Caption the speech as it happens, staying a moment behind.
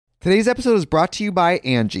Today's episode is brought to you by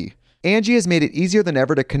Angie. Angie has made it easier than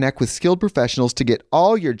ever to connect with skilled professionals to get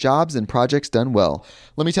all your jobs and projects done well.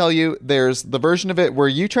 Let me tell you, there's the version of it where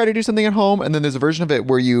you try to do something at home, and then there's a version of it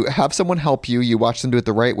where you have someone help you, you watch them do it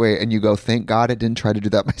the right way, and you go, thank God I didn't try to do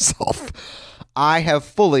that myself. I have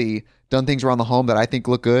fully done things around the home that I think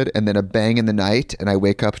look good, and then a bang in the night, and I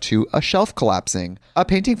wake up to a shelf collapsing, a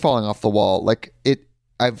painting falling off the wall.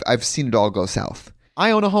 I've seen it all go south.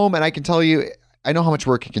 I own a home, and I can tell you, I know how much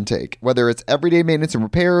work it can take. Whether it's everyday maintenance and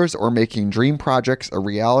repairs or making dream projects a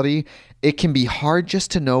reality, it can be hard just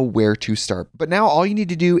to know where to start. But now all you need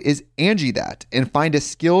to do is Angie that and find a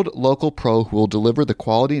skilled local pro who will deliver the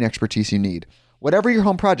quality and expertise you need. Whatever your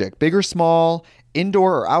home project, big or small,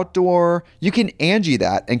 indoor or outdoor, you can Angie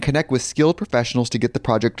that and connect with skilled professionals to get the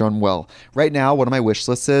project done well. Right now, one of my wish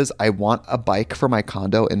lists is I want a bike for my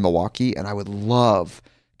condo in Milwaukee, and I would love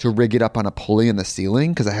to rig it up on a pulley in the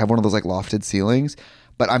ceiling because I have one of those like lofted ceilings,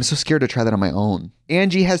 but I'm so scared to try that on my own.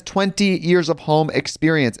 Angie has 20 years of home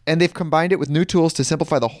experience, and they've combined it with new tools to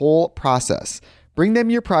simplify the whole process. Bring them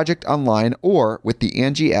your project online or with the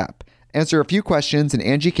Angie app. Answer a few questions and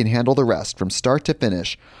Angie can handle the rest from start to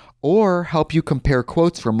finish, or help you compare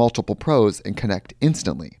quotes from multiple pros and connect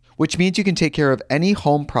instantly, which means you can take care of any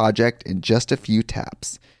home project in just a few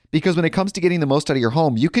taps. Because when it comes to getting the most out of your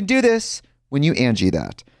home, you can do this when you Angie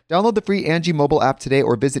that. Download the free Angie mobile app today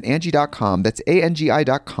or visit Angie.com. That's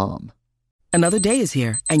ANGI.com. Another day is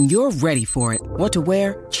here, and you're ready for it. What to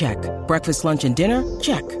wear? Check. Breakfast, lunch, and dinner?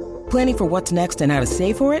 Check. Planning for what's next and how to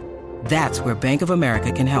save for it? That's where Bank of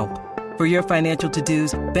America can help. For your financial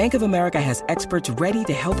to-dos, Bank of America has experts ready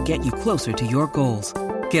to help get you closer to your goals.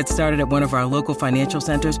 Get started at one of our local financial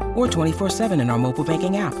centers or 24/7 in our mobile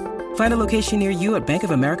banking app. Find a location near you at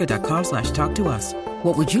bankofamerica.com/talktous.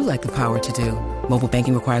 What would you like the power to do? Mobile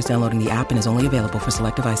banking requires downloading the app and is only available for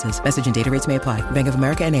select devices. Message and data rates may apply. Bank of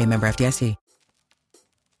America N.A., member FDIC.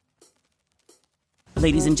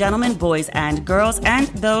 Ladies and gentlemen, boys and girls, and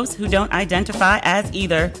those who don't identify as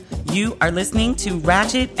either, you are listening to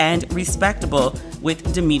Ratchet and Respectable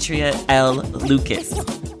with Demetria L. Lucas.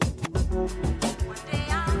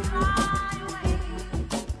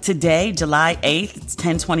 Today, July 8th, it's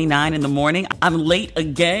 10:29 in the morning. I'm late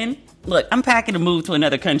again. Look, I'm packing to move to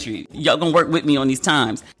another country. Y'all gonna work with me on these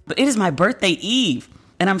times. But it is my birthday eve,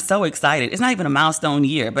 and I'm so excited. It's not even a milestone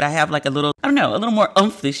year, but I have like a little more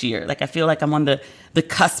oomph this year. Like I feel like I'm on the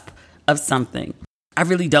cusp of something. I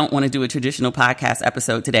really don't want to do a traditional podcast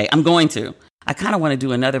episode today. I'm going to. I kind of want to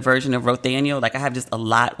do another version of Rothaniel. Like I have just a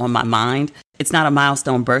lot on my mind. It's not a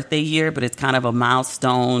milestone birthday year, but it's kind of a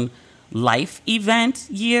milestone life event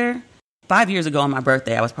year. 5 years ago on my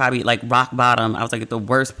birthday, I was probably like rock bottom. I was like at the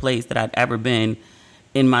worst place that I'd ever been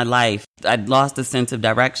in my life. I'd lost a sense of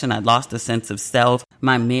direction. I'd lost a sense of self.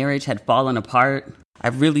 My marriage had fallen apart. I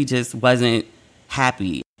really just wasn't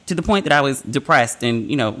happy to the point that I was depressed and,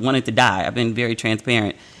 wanted to die. I've been very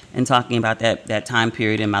transparent in talking about that time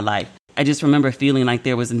period in my life. I just remember feeling like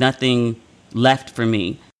there was nothing left for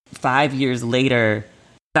me. 5 years later,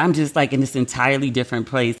 I'm just like in this entirely different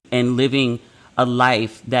place and living a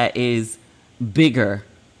life that is bigger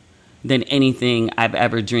than anything I've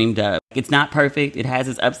ever dreamed of. It's not perfect. It has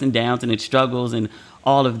its ups and downs and its struggles and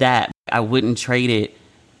all of that. I wouldn't trade it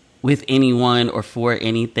with anyone or for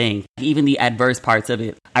anything. Even the adverse parts of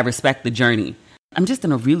it. I respect the journey. I'm just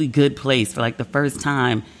in a really good place for like the first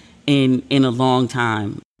time in a long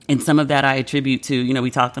time. And some of that I attribute to,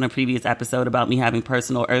 we talked on a previous episode about me having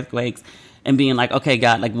personal earthquakes and being like, okay,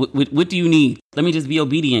 God, like what do you need? Let me just be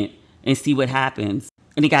obedient and see what happens.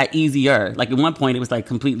 And it got easier. Like at one point, it was like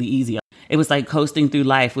completely easy. It was like coasting through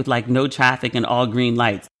life with like no traffic and all green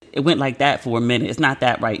lights. It went like that for a minute. It's not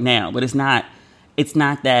that right now, but it's not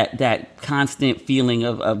that constant feeling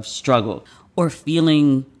of struggle or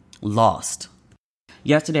feeling lost.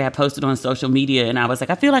 Yesterday, I posted on social media and I was like,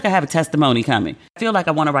 I feel like I have a testimony coming. I feel like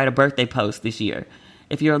I want to write a birthday post this year.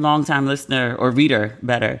 If you're a longtime listener or reader,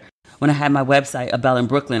 better, when I had my website, A Belle in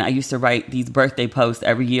Brooklyn, I used to write these birthday posts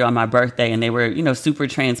every year on my birthday, and they were, super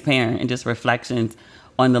transparent and just reflections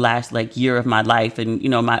on the last year of my life and,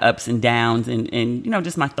 my ups and downs and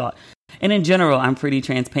just my thought. And in general, I'm pretty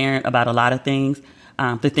transparent about a lot of things.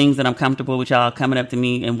 The things that I'm comfortable with y'all coming up to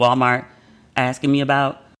me in Walmart asking me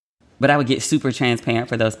about. But I would get super transparent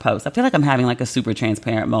for those posts. I feel like I'm having a super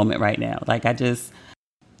transparent moment right now.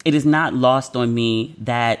 It is not lost on me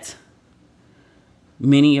that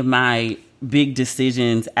many of my big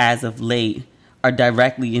decisions as of late are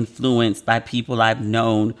directly influenced by people I've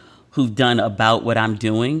known who've done about what I'm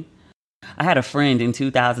doing. I had a friend in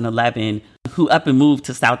 2011 who up and moved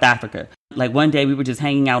to South Africa. Like one day we were just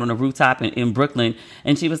hanging out on a rooftop in Brooklyn,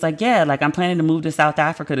 and she was like, yeah, like I'm planning to move to South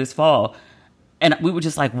Africa this fall. And we were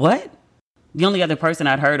just like, what? The only other person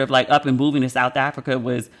I'd heard of like up and moving to South Africa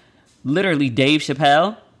was literally Dave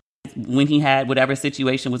Chappelle when he had whatever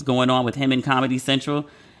situation was going on with him in Comedy Central.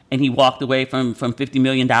 And he walked away from $50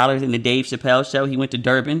 million in the Dave Chappelle show. He went to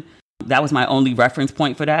Durban. That was my only reference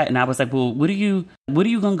point for that. And I was like, well, what are you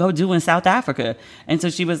going to go do in South Africa? And so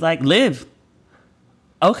she was like, live.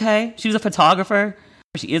 Okay. She was a photographer.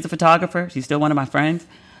 She is a photographer. She's still one of my friends.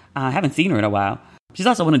 I haven't seen her in a while. She's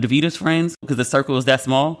also one of Davita's friends because the circle is that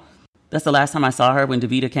small. That's the last time I saw her, when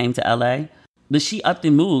Davita came to LA. But she upped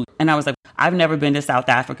and moved. And I was like, I've never been to South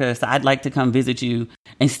Africa, so I'd like to come visit you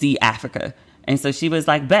and see Africa. And so she was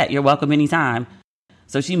like, bet, you're welcome anytime.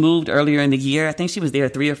 So she moved earlier in the year. I think she was there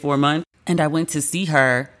 3 or 4 months. And I went to see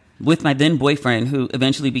her with my then boyfriend, who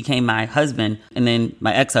eventually became my husband and then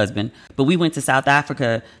my ex-husband. But we went to South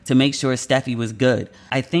Africa to make sure Steffi was good.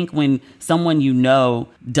 I think when someone you know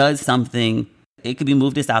does something, it could be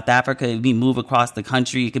move to South Africa, it could be move across the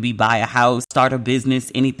country, it could be buy a house, start a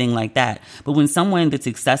business, anything like that. But when someone that's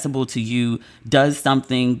accessible to you does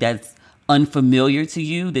something that's unfamiliar to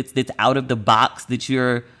you, that's out of the box that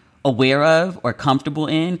you're aware of or comfortable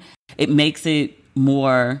in, it makes it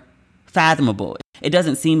more fathomable. It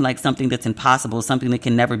doesn't seem like something that's impossible, something that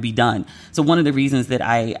can never be done. So one of the reasons that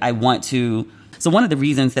I want to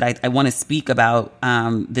speak about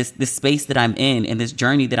this space that I'm in and this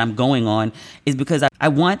journey that I'm going on is because I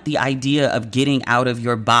want the idea of getting out of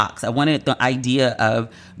your box. I wanted the idea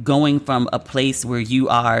of going from a place where you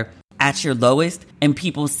are at your lowest and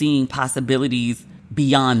people seeing possibilities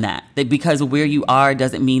beyond that. That because of where you are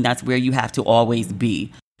doesn't mean that's where you have to always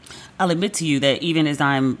be. I'll admit to you that even as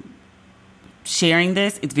I'm sharing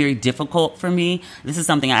this, it's very difficult for me. This is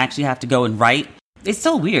something I actually have to go and write. It's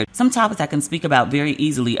so weird. Some topics I can speak about very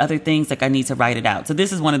easily. Other things, like I need to write it out. So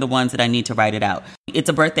this is one of the ones that I need to write it out. It's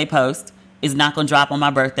a birthday post. It's not going to drop on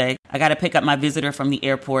my birthday. I got to pick up my visitor from the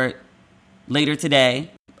airport later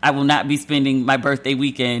today. I will not be spending my birthday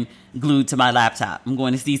weekend glued to my laptop. I'm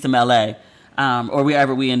going to see some LA or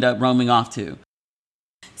wherever we end up roaming off to.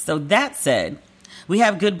 So that said, we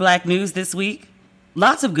have good Black news this week.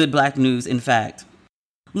 Lots of good Black news, in fact.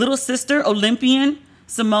 Little sister Olympian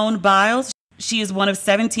Simone Biles. She is one of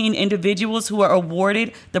 17 individuals who are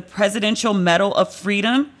awarded the Presidential Medal of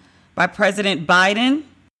Freedom by President Biden.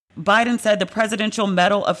 Biden said the Presidential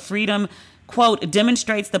Medal of Freedom, quote,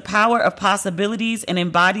 demonstrates the power of possibilities and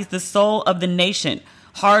embodies the soul of the nation,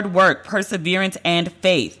 hard work, perseverance, and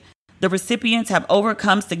faith. The recipients have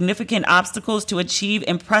overcome significant obstacles to achieve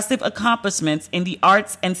impressive accomplishments in the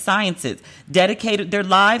arts and sciences, dedicated their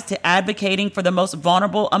lives to advocating for the most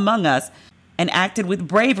vulnerable among us, and acted with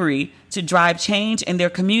bravery to drive change in their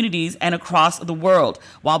communities and across the world,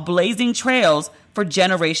 while blazing trails for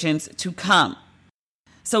generations to come.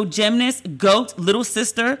 So gymnast, GOAT, little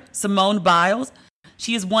sister, Simone Biles,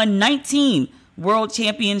 she has won 19 World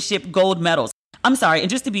Championship gold medals. I'm sorry, and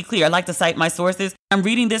just to be clear, I like to cite my sources. I'm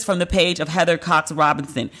reading this from the page of Heather Cox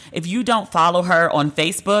Robinson. If you don't follow her on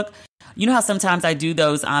Facebook, you know how sometimes I do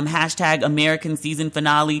those hashtag American season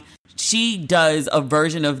finale? She does a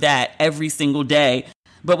version of that every single day,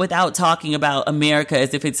 but without talking about America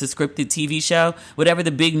as if it's a scripted TV show. Whatever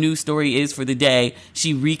the big news story is for the day,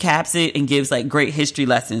 she recaps it and gives like great history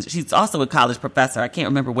lessons. She's also a college professor. I can't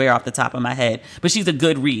remember where off the top of my head, but she's a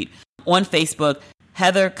good read. On Facebook,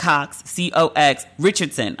 Heather Cox, C-O-X,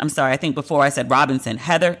 Richardson. I'm sorry, I think before I said Robinson.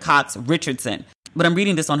 Heather Cox Richardson. But I'm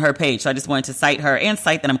reading this on her page, so I just wanted to cite her and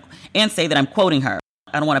say that I'm quoting her.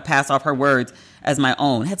 I don't want to pass off her words as my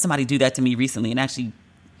own. I had somebody do that to me recently and actually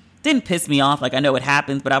didn't piss me off. Like, I know it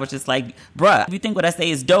happens, but I was just like, bruh, if you think what I say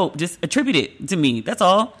is dope, just attribute it to me. That's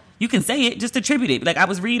all. You can say it, just attribute it. Like, I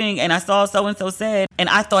was reading and I saw so-and-so said, and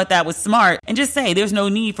I thought that was smart. And just say, there's no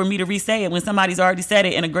need for me to re-say it when somebody's already said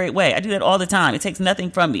it in a great way. I do that all the time. It takes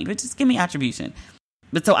nothing from me, but just give me attribution.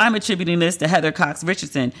 But so I'm attributing this to Heather Cox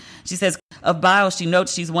Richardson. She says, of Biles, she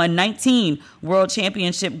notes she's won 19 World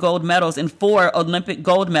Championship gold medals and 4 Olympic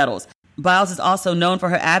gold medals. Biles is also known for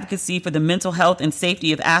her advocacy for the mental health and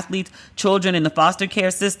safety of athletes, children in the foster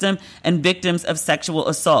care system, and victims of sexual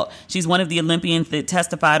assault. She's one of the Olympians that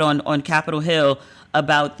testified on Capitol Hill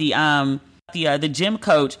about the gym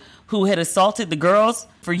coach who had assaulted the girls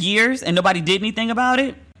for years and nobody did anything about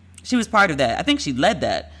it. She was part of that. I think she led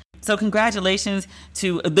that. So congratulations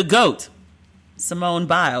to the GOAT, Simone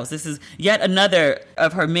Biles. This is yet another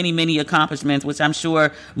of her many, many accomplishments, which I'm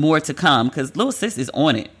sure more to come because Lil Sis is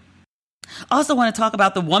on it. Also want to talk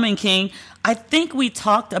about the Woman King. I think we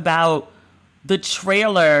talked about the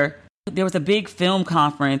trailer. There was a big film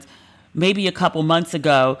conference maybe a couple months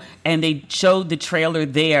ago, and they showed the trailer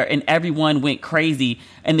there and everyone went crazy,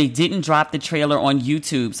 and they didn't drop the trailer on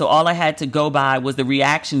YouTube. So all I had to go by was the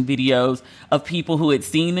reaction videos of people who had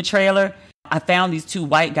seen the trailer. I found these two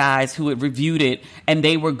white guys who had reviewed it, and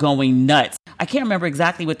they were going nuts. I can't remember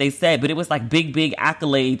exactly what they said, but it was like big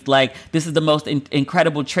accolades. Like, this is the most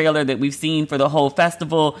incredible trailer that we've seen for the whole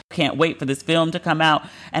festival. Can't wait for this film to come out.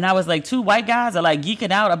 And I was like, two white guys are like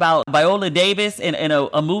geeking out about Viola Davis in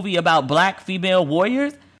a movie about black female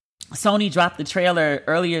warriors. Sony dropped the trailer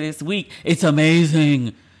earlier this week. It's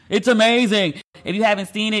amazing. It's amazing. If you haven't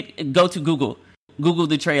seen it, go to Google. Google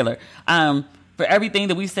the trailer. For everything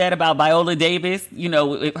that we said about Viola Davis, you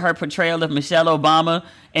know, her portrayal of Michelle Obama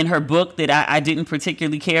in her book that I didn't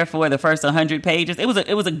particularly care for, the first 100 pages, it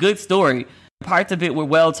was a good story. Parts of it were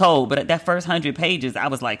well told, but at that first 100 pages, I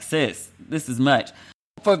was like, sis, this is much.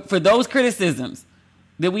 For those criticisms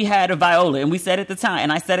that we had of Viola, and we said at the time,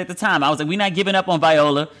 and I said at the time, I was like, we're not giving up on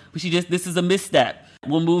Viola, but this is a misstep.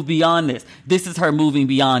 We'll move beyond this. This is her moving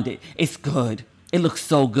beyond it. It's good. It looks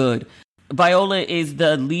so good. Viola is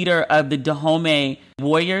the leader of the Dahomey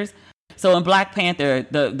warriors. So in Black Panther,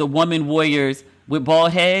 the woman warriors with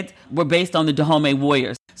bald heads were based on the Dahomey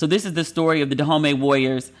warriors. So this is the story of the Dahomey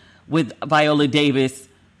warriors with Viola Davis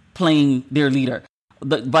playing their leader.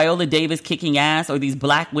 The Viola Davis kicking ass, or these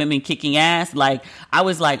black women kicking ass. Like, I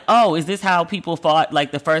was like, oh, is this how people fought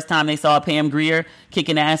like the first time they saw Pam Grier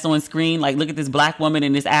kicking ass on screen? Like, look at this black woman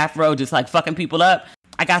in this afro just like fucking people up.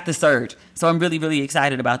 I got the surge. So I'm really, really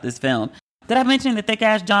excited about this film. Did I mention that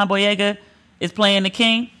thick-ass John Boyega is playing the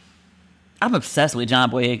king? I'm obsessed with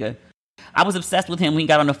John Boyega. I was obsessed with him when he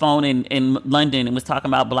got on the phone in London and was talking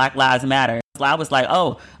about Black Lives Matter. So I was like,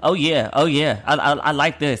 oh yeah. I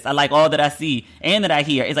like this. I like all that I see and that I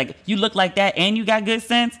hear. It's like, you look like that and you got good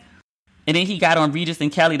sense? And then he got on Regis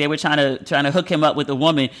and Kelly. They were trying to hook him up with a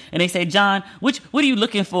woman. And they said, John, what are you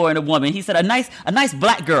looking for in a woman? He said, a nice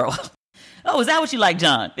black girl. Oh, is that what you like,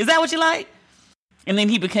 John? Is that what you like? And then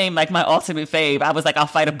he became like my ultimate fave. I was like, I'll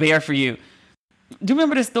fight a bear for you. Do you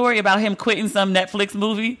remember the story about him quitting some Netflix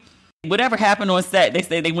movie? Whatever happened on set, they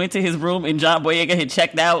say they went to his room and John Boyega had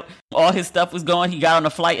checked out. All his stuff was gone. He got on a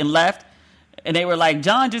flight and left. And they were like,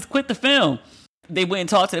 John just quit the film. They went and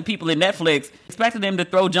talked to the people at Netflix, expected them to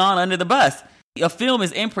throw John under the bus. A film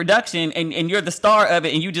is in production and you're the star of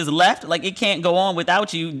it and you just left. Like, it can't go on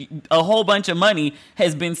without you. A whole bunch of money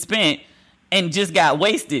has been spent and just got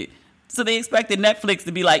wasted. So they expected Netflix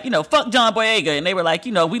to be like, fuck John Boyega. And they were like,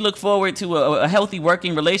 we look forward to a healthy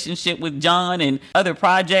working relationship with John and other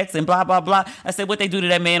projects and blah, blah, blah. I said, what they do to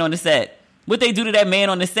that man on the set? What they do to that man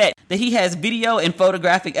on the set that he has video and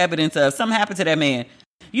photographic evidence of? Something happened to that man.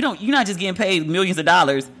 You're not just getting paid millions of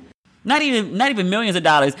dollars. Not even millions of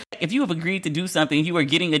dollars. If you have agreed to do something, you are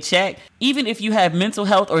getting a check. Even if you have mental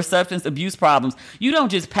health or substance abuse problems, you don't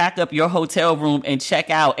just pack up your hotel room and check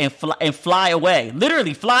out and fly away.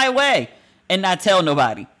 Literally fly away and not tell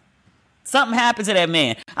nobody. Something happened to that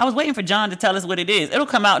man. I was waiting for John to tell us what it is. It'll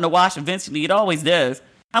come out in the wash eventually. It always does.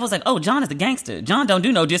 I was like, oh, John is a gangster. John don't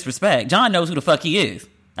do no disrespect. John knows who the fuck he is.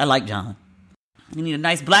 I like John. You need a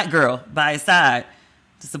nice black girl by his side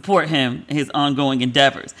to support him in his ongoing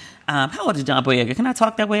endeavors. How old is John Boyega? Can I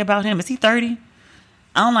talk that way about him? Is he 30?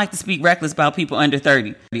 I don't like to speak reckless about people under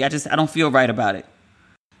 30. I don't feel right about it.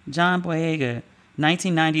 John Boyega,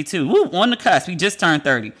 1992. Woo, on the cusp. He just turned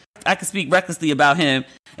 30. I can speak recklessly about him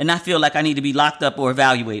and not feel like I need to be locked up or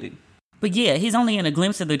evaluated. But yeah, he's only in a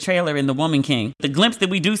glimpse of the trailer in The Woman King. The glimpse that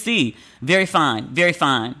we do see, very fine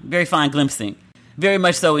glimpsing. Very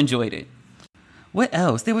much so enjoyed it. What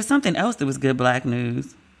else? There was something else that was good black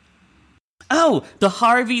news. Oh, the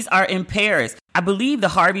Harveys are in Paris. I believe the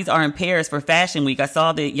Harveys are in Paris for Fashion Week. I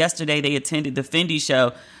saw that yesterday they attended the Fendi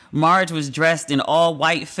show. Marge was dressed in all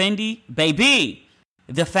white Fendi. Baby,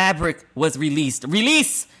 the fabric was released.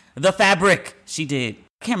 Release the fabric. She did.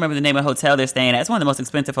 I can't remember the name of the hotel they're staying at. It's one of the most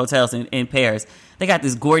expensive hotels in Paris. They got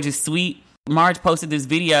this gorgeous suite. Marge posted this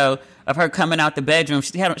video of her coming out the bedroom.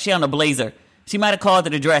 She had on a blazer. She might have called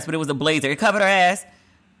it a dress, but it was a blazer. It covered her ass,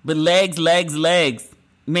 but legs.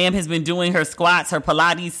 Ma'am has been doing her squats, her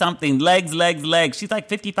Pilates, something. Legs. She's like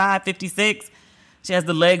 55, 56. She has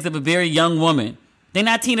the legs of a very young woman. They're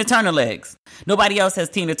not Tina Turner legs. Nobody else has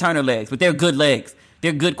Tina Turner legs, but they're good legs.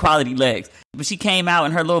 They're good quality legs. But she came out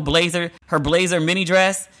in her little blazer, her blazer mini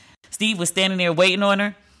dress. Steve was standing there waiting on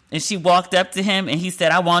her, and she walked up to him, and he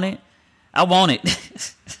said, I want it.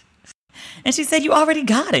 And she said, you already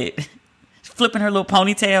got it. Flipping her little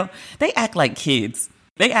ponytail. They act like kids.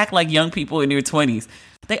 They act like young people in their 20s.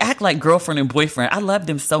 They act like girlfriend and boyfriend. I love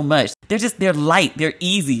them so much. They're light. They're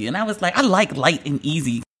easy. And I was like, I like light and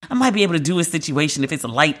easy. I might be able to do a situation if it's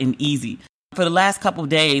light and easy. For the last couple of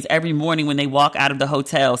days, every morning when they walk out of the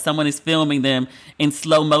hotel, someone is filming them in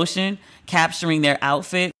slow motion, capturing their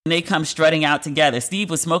outfit, and they come strutting out together. Steve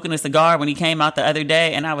was smoking a cigar when he came out the other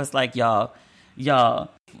day, and I was like, y'all,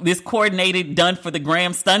 this coordinated, done for the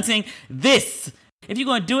gram stunting, if you're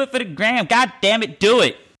going to do it for the gram, God damn it, do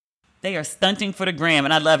it. They are stunting for the gram,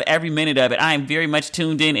 and I love every minute of it. I am very much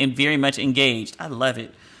tuned in and very much engaged. I love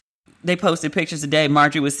it. They posted pictures today.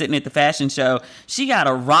 Marjorie was sitting at the fashion show. She got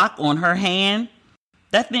a rock on her hand.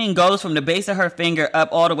 That thing goes from the base of her finger up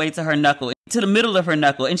all the way to her knuckle, to the middle of her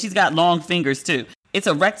knuckle. And she's got long fingers too. It's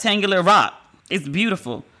a rectangular rock. It's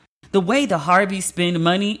beautiful. The way the Harveys spend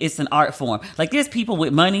money, it's an art form. Like there's people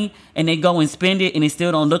with money and they go and spend it and it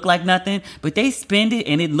still don't look like nothing, but they spend it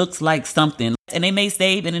and it looks like something. And they may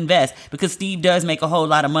save and invest because Steve does make a whole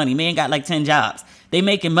lot of money. Man got like 10 jobs. They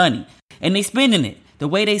making money and they spending it. The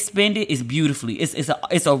way they spend it is beautifully.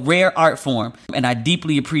 It's a rare art form, and I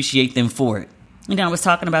deeply appreciate them for it. You know, I was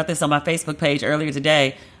talking about this on my Facebook page earlier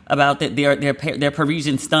today about their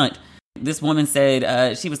Parisian stunt. This woman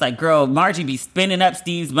said, she was like, girl, Margie be spending up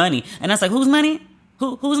Steve's money. And I was like, whose money?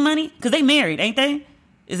 Whose money? Because they married, ain't they?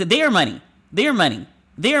 Is it their money? Their money.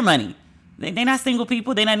 Their money. They're not single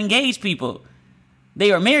people. They're not engaged people.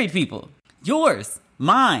 They are married people. Yours,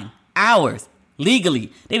 mine, ours.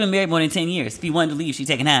 Legally, they've been married more than 10 years. If he wanted to leave, she's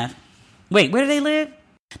taking half. Wait, where do they live?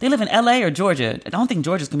 They live in L.A. or Georgia. I don't think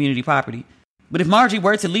Georgia's community property. But if Margie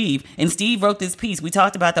were to leave, and Steve wrote this piece, we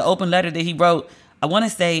talked about the open letter that he wrote, I want to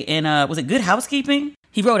say in, was it Good Housekeeping?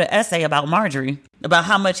 He wrote an essay about Marjorie, about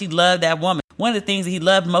how much he loved that woman. One of the things that he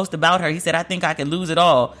loved most about her, he said, I think I could lose it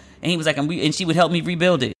all. And he was like, and she would help me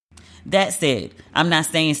rebuild it. That said, I'm not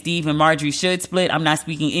saying Steve and Marjorie should split. I'm not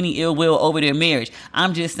speaking any ill will over their marriage.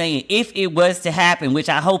 I'm just saying if it was to happen, which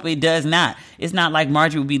I hope it does not, it's not like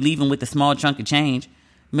Marjorie would be leaving with a small chunk of change.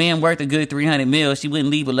 Man worth a good 300 mil. She wouldn't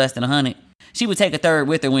leave with less than 100. She would take a third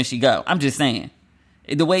with her when she go. I'm just saying.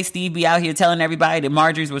 The way Steve be out here telling everybody that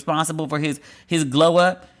Marjorie's responsible for his glow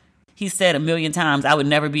up, he said 1,000,000 times, I would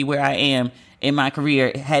never be where I am in my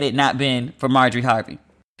career had it not been for Marjorie Harvey.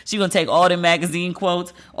 She gonna take all the magazine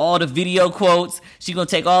quotes, all the video quotes. She gonna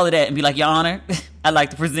take all of that and be like, Your Honor, I'd like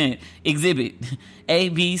to present Exhibit A,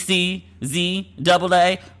 B, C, Z,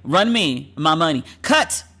 AA. Run me my money.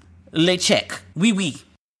 Cut le check. Oui, oui.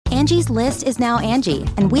 Angie's List is now Angie,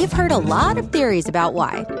 and we've heard a lot of theories about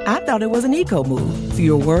why. I thought it was an eco move.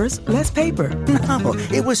 Fewer words, less paper. No,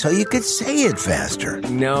 it was so you could say it faster.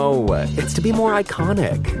 No, it's to be more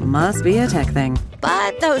iconic. Must be a tech thing.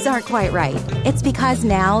 But those aren't quite right. It's because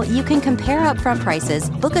now you can compare upfront prices,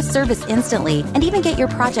 book a service instantly, and even get your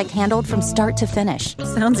project handled from start to finish.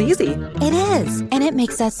 Sounds easy. It is, and it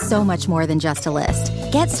makes us so much more than just a list.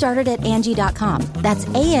 Get started at Angie.com. That's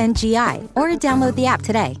ANGI, or download the app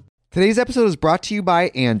today. Today's episode is brought to you by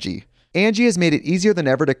Angie. Angie has made it easier than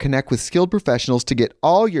ever to connect with skilled professionals to get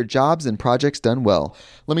all your jobs and projects done well.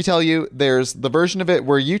 Let me tell you, there's the version of it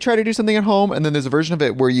where you try to do something at home, and then there's a version of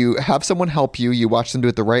it where you have someone help you, you watch them do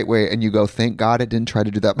it the right way, and you go, thank God I didn't try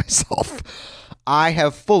to do that myself. I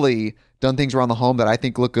have fully done things around the home that I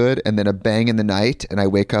think look good, and then a bang in the night, and I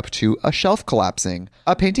wake up to a shelf collapsing,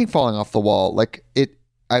 a painting falling off the wall.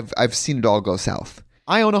 I've seen it all go south.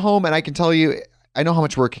 I own a home, and I can tell you, I know how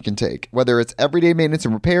much work it can take. Whether it's everyday maintenance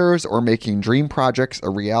and repairs or making dream projects a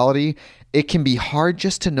reality, it can be hard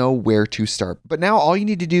just to know where to start. But now all you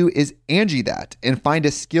need to do is Angie that and find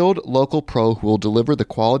a skilled local pro who will deliver the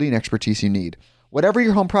quality and expertise you need. Whatever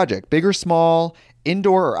your home project, big or small,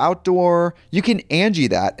 indoor or outdoor, you can Angie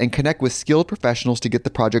that and connect with skilled professionals to get the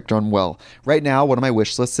project done well. Right now, one of my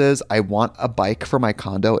wish lists is I want a bike for my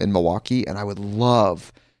condo in Milwaukee, and I would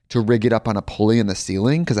love to rig it up on a pulley in the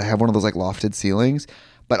ceiling because I have one of those like lofted ceilings,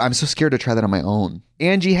 but I'm so scared to try that on my own.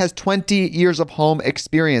 Angie has 20 years of home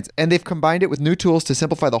experience, and they've combined it with new tools to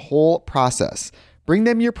simplify the whole process. Bring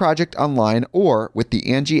them your project online or with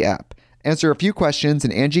the Angie app. Answer a few questions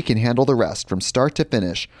and Angie can handle the rest from start to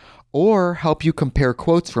finish, or help you compare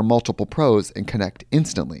quotes from multiple pros and connect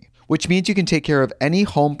instantly, which means you can take care of any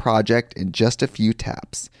home project in just a few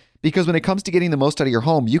taps. Because when it comes to getting the most out of your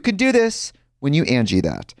home, you can do this when you Angie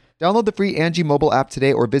that. Download the free Angie mobile app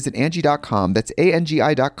today or visit Angie.com. That's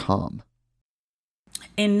ANGI.com.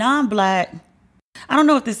 In non-Black, I don't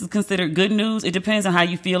know if this is considered good news. It depends on how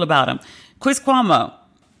you feel about him. Chris Cuomo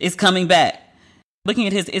is coming back. Looking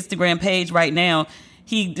at his Instagram page right now,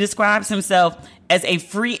 he describes himself as a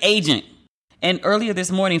free agent. And earlier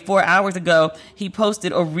this morning, 4 hours ago, he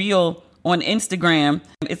posted a reel on Instagram.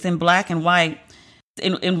 It's in black and white.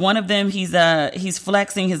 In one of them, he's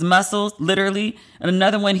flexing his muscles, literally. And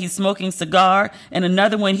another one, he's smoking a cigar. And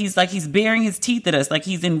another one, he's baring his teeth at us, like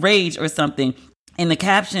he's enraged or something. In the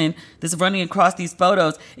caption that's running across these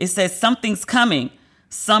photos, it says, "Something's coming,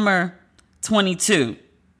 summer 22.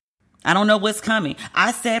 I don't know what's coming.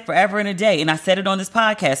 I said forever and a day, and I said it on this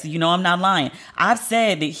podcast, so you know I'm not lying. I've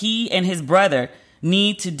said that he and his brother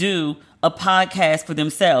need to do a podcast for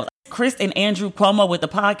themselves. Chris and Andrew Cuomo with the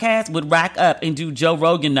podcast would rack up and do Joe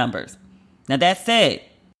Rogan numbers. Now, that said,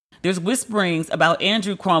 there's whisperings about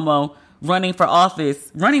Andrew Cuomo running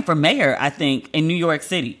for mayor, I think, in New York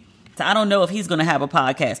City. So I don't know if he's going to have a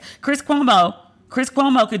podcast. Chris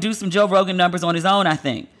Cuomo could do some Joe Rogan numbers on his own, I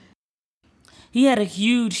think. He had a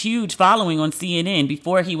huge, huge following on CNN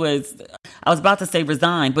before I was about to say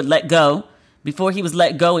resigned, but let go. Before he was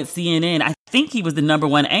let go at CNN, I think he was the number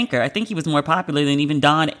one anchor. I think he was more popular than even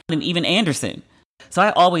Don and even Anderson. So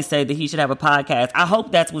I always said that he should have a podcast. I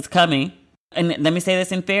hope that's what's coming. And let me say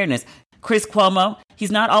this in fairness. Chris Cuomo,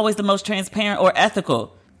 he's not always the most transparent or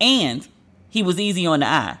ethical. And he was easy on the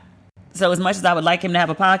eye. So as much as I would like him to have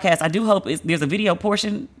a podcast, I do hope there's a video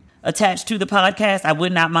portion attached to the podcast. I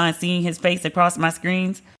would not mind seeing his face across my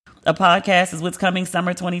screens. A podcast is what's coming,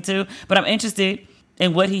 summer 22. But I'm interested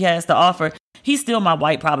in what he has to offer. He's still my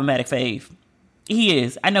white problematic fave. He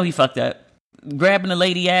is. I know he fucked up. Grabbing the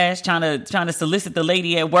lady ass, trying to solicit the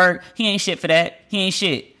lady at work. He ain't shit for that. He ain't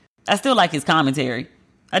shit. I still like his commentary.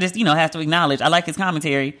 I just, have to acknowledge I like his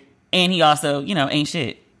commentary. And he also, ain't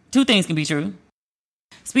shit. Two things can be true.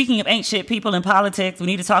 Speaking of ain't shit people in politics, we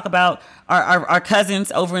need to talk about our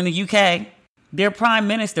cousins over in the UK. Their prime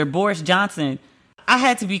minister, Boris Johnson. I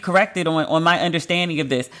had to be corrected on my understanding of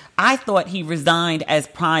this. I thought he resigned as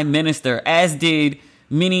prime minister, as did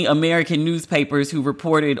many American newspapers who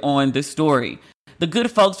reported on the story. The good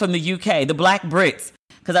folks from the UK, the Black Brits,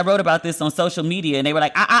 because I wrote about this on social media, and they were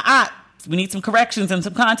like, we need some corrections and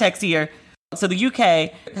some context here. So the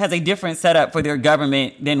UK has a different setup for their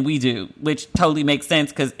government than we do, which totally makes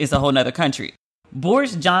sense because it's a whole nother country.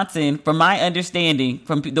 Boris Johnson, from my understanding,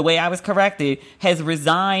 from the way I was corrected, has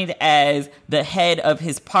resigned as the head of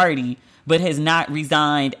his party, but has not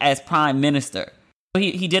resigned as prime minister.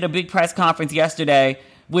 He did a big press conference yesterday,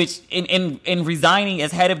 which in resigning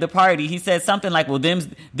as head of the party, he said something like, well, them's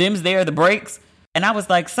there the breaks. And I was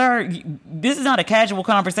like, sir, this is not a casual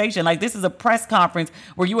conversation. Like, this is a press conference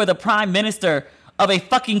where you are the prime minister of a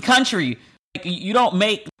fucking country. Like, you don't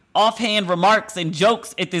make offhand remarks and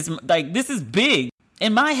jokes at this. Like, this is big.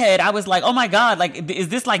 In my head, I was like, oh my God, like, is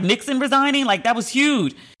this like Nixon resigning? Like, that was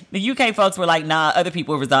huge. The UK folks were like, nah, other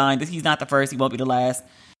people resigned. He's not the first. He won't be the last.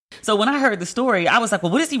 So when I heard the story, I was like,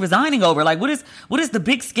 well, what is he resigning over? Like, what is the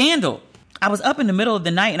big scandal? I was up in the middle of the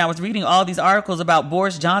night and I was reading all these articles about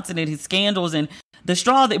Boris Johnson and his scandals, and the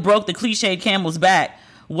straw that broke the cliched camel's back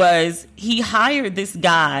was he hired this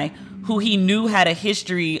guy who he knew had a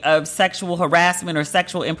history of sexual harassment or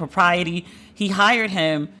sexual impropriety. He hired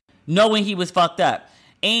him knowing he was fucked up.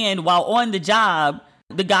 And while on the job,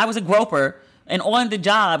 the guy was a groper, and on the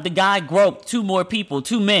job, the guy groped two more people,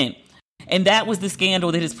 two men. And that was the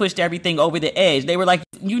scandal that has pushed everything over the edge. They were like,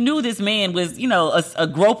 you knew this man was, a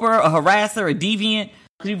groper, a harasser, a deviant.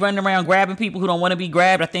 He's running around grabbing people who don't want to be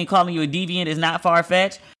grabbed. I think calling you a deviant is not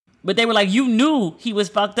far-fetched. But they were like, you knew he was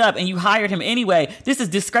fucked up and you hired him anyway. This is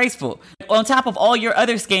disgraceful. On top of all your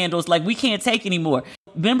other scandals, like, we can't take anymore.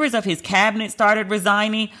 Members of his cabinet started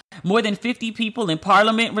resigning. More than 50 people in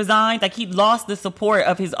parliament resigned. Like, he lost the support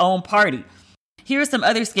of his own party. Here are some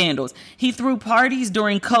other scandals. He threw parties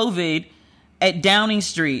during COVID at Downing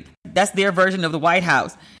Street. That's their version of the White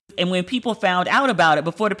House. And when people found out about it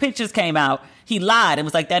before the pictures came out, he lied and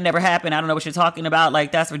was like, that never happened. I don't know what you're talking about.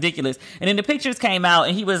 Like, that's ridiculous. And then the pictures came out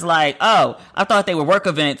and he was like, oh, I thought they were work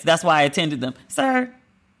events. That's why I attended them. Sir.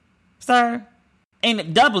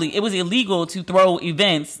 And doubly, it was illegal to throw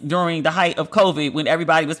events during the height of COVID when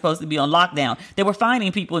everybody was supposed to be on lockdown. They were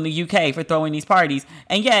fining people in the UK for throwing these parties.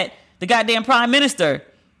 And yet the goddamn prime minister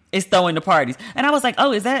is throwing the parties. And I was like,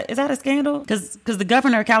 oh, is that a scandal? Because the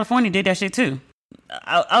governor of California did that shit too.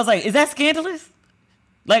 I was like, is that scandalous?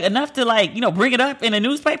 Like, enough to, like, bring it up in a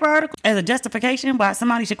newspaper article as a justification why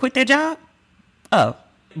somebody should quit their job? Oh,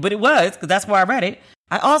 but it was, because that's where I read it.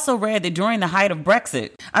 I also read that during the height of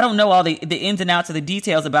Brexit, I don't know all the ins and outs of the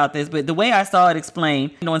details about this, but the way I saw it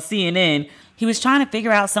explained on CNN, he was trying to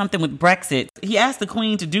figure out something with Brexit. He asked the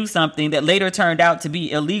Queen to do something that later turned out to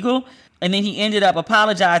be illegal, and then he ended up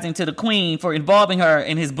apologizing to the Queen for involving her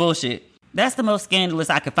in his bullshit. That's the most scandalous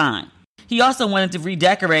I could find. He also wanted to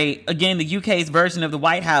redecorate, again, the UK's version of the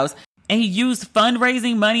White House, and he used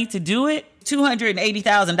fundraising money to do it,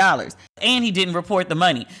 $280,000. and he didn't report the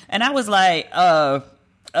money. And I was like,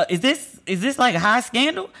 is this like a high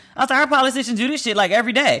scandal? I was like, our politicians do this shit like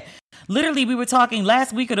every day. Literally, we were talking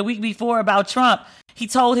last week or the week before about Trump. He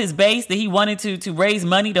told his base that he wanted to raise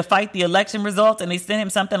money to fight the election results, and they sent him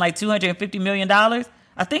something like $250 million.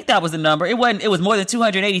 I think that was the number. It was more than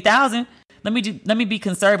 280,000. Let me be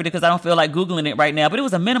conservative because I don't feel like Googling it right now, but it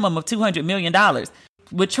was a minimum of $200 million.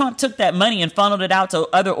 But Trump took that money and funneled it out to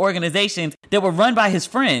other organizations that were run by his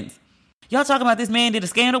friends. Y'all talking about this man did a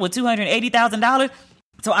scandal with $280,000?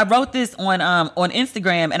 So I wrote this on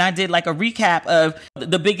Instagram, and I did like a recap of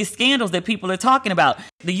the biggest scandals that people are talking about.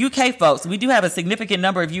 The UK folks, we do have a significant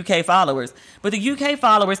number of UK followers, but the UK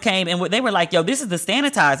followers came and they were like, yo, this is the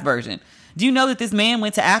sanitized version. Do you know that this man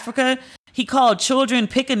went to Africa? He called children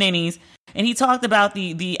pickaninnies, and he talked about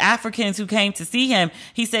the Africans who came to see him.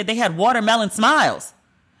 He said they had watermelon smiles.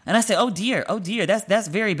 And I said, oh dear, that's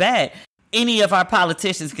very bad. Any of our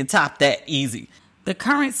politicians can top that easy. The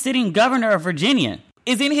current sitting governor of Virginia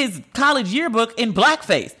is in his college yearbook in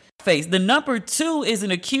blackface. The number 2 is an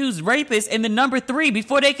accused rapist, and the number 3,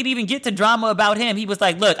 before they could even get to drama about him, he was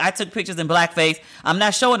like, look, I took pictures in blackface. I'm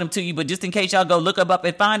not showing them to you, but just in case y'all go look them up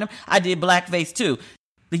and find them, I did blackface too.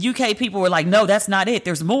 The UK people were like, no, that's not it.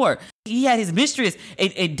 There's more. He had his mistress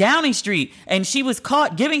at Downing Street, and she was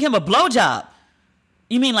caught giving him a blowjob.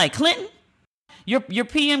 You mean like Clinton? Your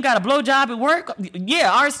PM got a blowjob at work?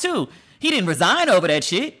 Yeah, ours too. He didn't resign over that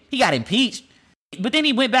shit. He got impeached. But then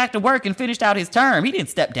he went back to work and finished out his term. He didn't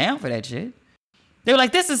step down for that shit. They were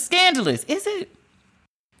like, this is scandalous. Is it?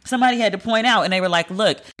 Somebody had to point out, and they were like,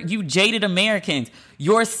 look, you jaded Americans,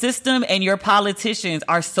 your system and your politicians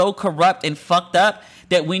are so corrupt and fucked up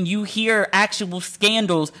that when you hear actual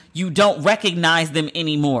scandals, you don't recognize them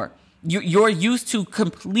anymore. You're used to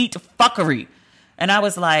complete fuckery. And I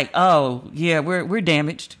was like, oh, yeah, we're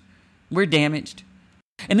damaged. We're damaged.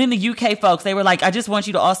 And then the UK folks, they were like, I just want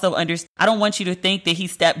you to also understand, I don't want you to think that he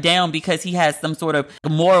stepped down because he has some sort of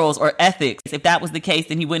morals or ethics. If that was the case,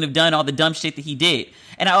 then he wouldn't have done all the dumb shit that he did.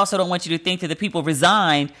 And I also don't want you to think that the people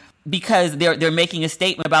resigned because they're making a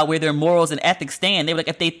statement about where their morals and ethics stand. They were like,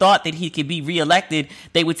 if they thought that he could be reelected,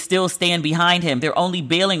 they would still stand behind him. They're only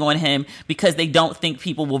bailing on him because they don't think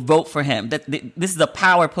people will vote for him. This is a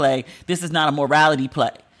power play. This is not a morality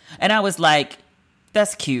play. And I was like,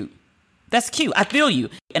 that's cute. That's cute. I feel you.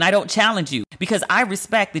 And I don't challenge you because I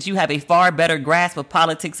respect that you have a far better grasp of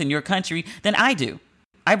politics in your country than I do.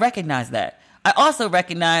 I recognize that. I also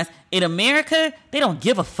recognize in America, they don't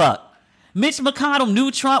give a fuck. Mitch McConnell knew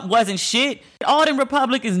Trump wasn't shit. All them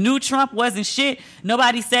Republicans knew Trump wasn't shit.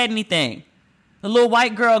 Nobody said anything. The little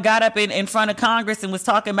white girl got up in front of Congress and was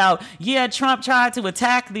talking about, yeah, Trump tried to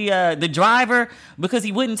attack the driver because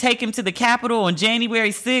he wouldn't take him to the Capitol on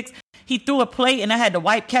January 6th. He threw a plate and I had to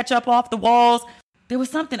wipe ketchup off the walls. There was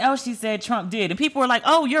something else she said Trump did. And people were like,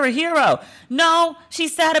 oh, you're a hero. No, she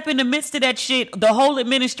sat up in the midst of that shit, the whole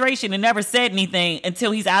administration, and never said anything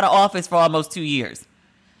until he's out of office for almost 2 years.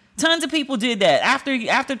 Tons of people did that.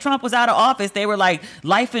 After Trump was out of office, they were like,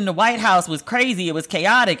 life in the White House was crazy. It was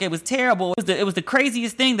chaotic. It was terrible. It was the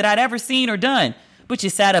craziest thing that I'd ever seen or done. But you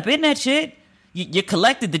sat up in that shit. You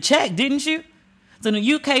collected the check, didn't you? So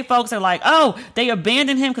the UK folks are like, oh, they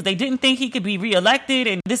abandoned him because they didn't think he could be reelected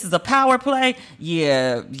and this is a power play.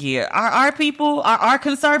 Yeah. Our people, our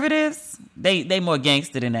conservatives, they more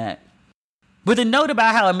gangster than that. But the note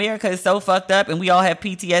about how America is so fucked up and we all have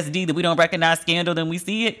PTSD that we don't recognize scandal than we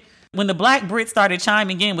see it. When the black Brits started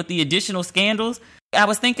chiming in with the additional scandals, I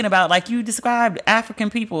was thinking about, like, you described African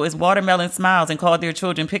people as watermelon smiles and called their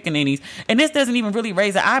children pickaninnies. And this doesn't even really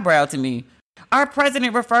raise an eyebrow to me. Our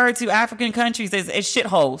president referred to African countries as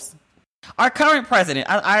shitholes. Our current president,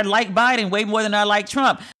 I like Biden way more than I like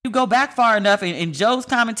Trump. You go back far enough and Joe's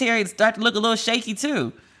commentary start to look a little shaky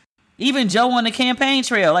too. Even Joe on the campaign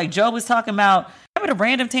trail, like Joe was talking about, remember the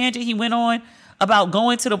random tangent he went on about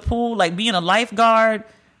going to the pool, like being a lifeguard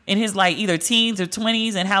in his like either teens or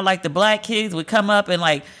 20s, and how like the black kids would come up and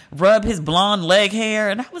like rub his blonde leg hair.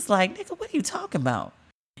 And I was like, nigga, what are you talking about?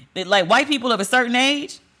 Like white people of a certain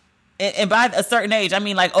age, and by a certain age, I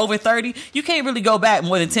mean like over 30, you can't really go back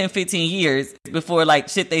more than 10, 15 years before like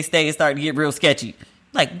shit they stay and start to get real sketchy.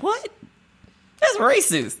 Like, what? That's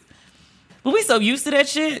racist. But we so used to that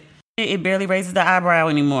shit, it barely raises the eyebrow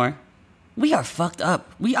anymore. We are fucked up.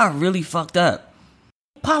 We are really fucked up.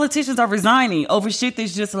 Politicians are resigning over shit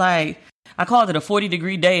that's just like, I called it a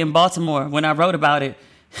 40-degree day in Baltimore when I wrote about it.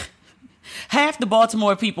 Half the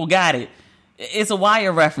Baltimore people got it. It's a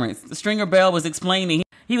Wire reference. Stringer Bell was explaining.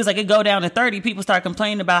 He was like, it go down to 30. People start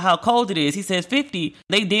complaining about how cold it is. He says 50.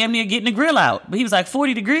 They damn near getting the grill out. But he was like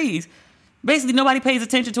 40 degrees. Basically, nobody pays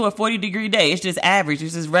attention to a 40-degree day. It's just average.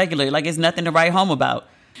 It's just regular. Like, it's nothing to write home about.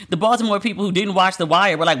 The Baltimore people who didn't watch The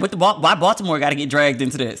Wire were like, why Baltimore got to get dragged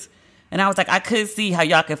into this? And I was like, I could see how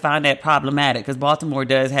y'all could find that problematic, because Baltimore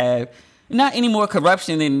does have not any more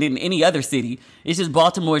corruption than any other city. It's just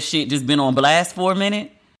Baltimore shit just been on blast for a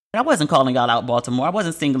minute. I wasn't calling y'all out, Baltimore. I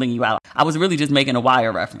wasn't singling you out. I was really just making a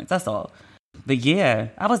Wire reference. That's all. But yeah,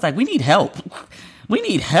 I was like, we need help. We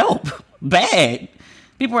need help. Bad.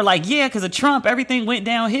 People were like, yeah, because of Trump, everything went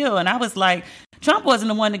downhill. And I was like, Trump wasn't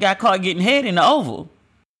the one that got caught getting head in the Oval.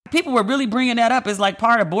 People were really bringing that up as like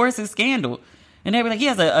part of Boris's scandal. And they were like, he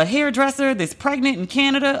has a hairdresser that's pregnant in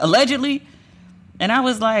Canada, allegedly. And I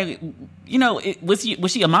was like,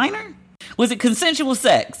 was she a minor? Was it consensual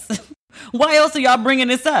sex? Why else are y'all bringing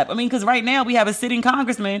this up? I mean, because right now we have a sitting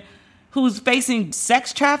congressman who's facing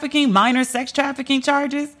minor sex trafficking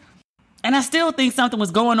charges. And I still think something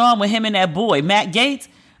was going on with him and that boy, Matt Gaetz.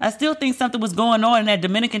 I still think something was going on in that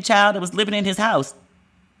Dominican child that was living in his house.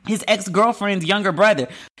 His ex-girlfriend's younger brother.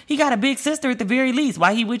 He got a big sister at the very least.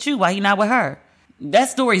 Why he with you? Why he not with her? That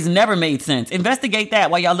story's never made sense. Investigate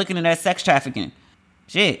that while y'all looking at that sex trafficking.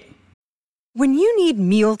 Shit. When you need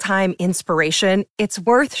mealtime inspiration, it's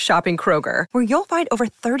worth shopping Kroger, where you'll find over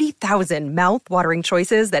 30,000 mouth-watering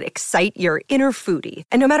choices that excite your inner foodie.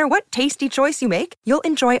 And no matter what tasty choice you make, you'll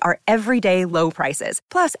enjoy our everyday low prices,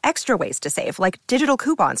 plus extra ways to save, like digital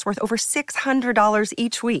coupons worth over $600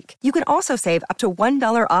 each week. You can also save up to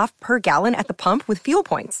 $1 off per gallon at the pump with fuel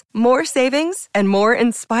points. More savings and more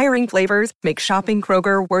inspiring flavors make shopping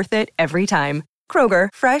Kroger worth it every time. Kroger,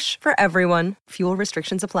 fresh for everyone. Fuel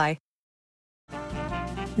restrictions apply.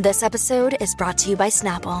 This episode is brought to you by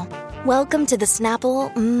Snapple. Welcome to the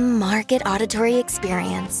Snapple Market Auditory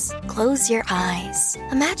Experience. Close your eyes.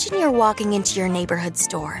 Imagine you're walking into your neighborhood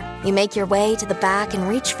store. You make your way to the back and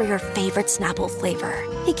reach for your favorite Snapple flavor.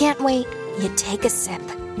 You can't wait. You take a sip.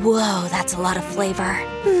 Whoa, that's a lot of flavor.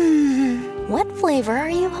 What flavor are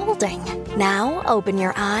you holding? Now open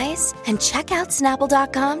your eyes and check out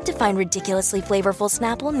Snapple.com to find ridiculously flavorful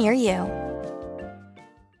Snapple near you.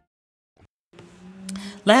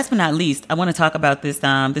 Last but not least, I want to talk about this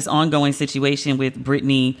ongoing situation with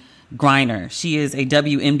Brittany Griner. She is a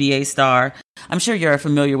WNBA star. I'm sure you're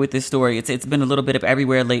familiar with this story. It's been a little bit of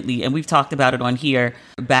everywhere lately, and we've talked about it on here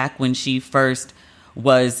back when she first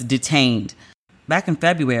was detained. Back in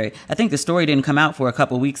February. I think the story didn't come out for a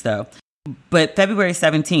couple weeks, though. But February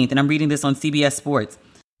 17th, and I'm reading this on CBS Sports,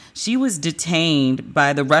 she was detained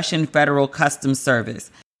by the Russian Federal Customs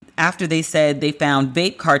Service after they said they found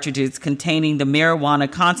vape cartridges containing the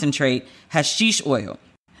marijuana concentrate hashish oil.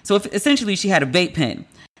 So essentially, she had a vape pen,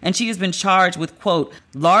 and she has been charged with, quote,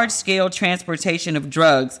 large-scale transportation of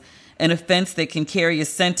drugs, an offense that can carry a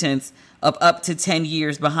sentence of up to 10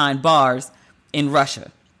 years behind bars in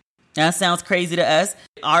Russia. That sounds crazy to us.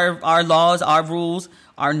 Our laws, our rules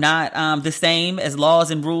are not the same as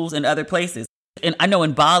laws and rules in other places. And I know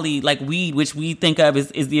in Bali, like weed, which we think of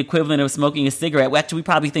is the equivalent of smoking a cigarette. Well, actually, we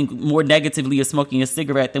probably think more negatively of smoking a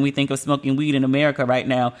cigarette than we think of smoking weed in America right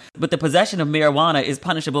now. But the possession of marijuana is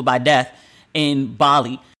punishable by death in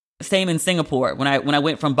Bali. Same in Singapore. When I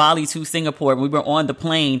went from Bali to Singapore, when we were on the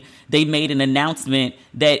plane, they made an announcement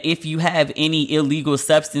that if you have any illegal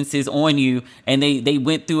substances on you, and they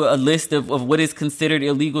went through a list of what is considered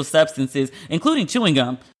illegal substances, including chewing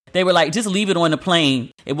gum. They were like, just leave it on the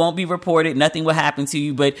plane. It won't be reported. Nothing will happen to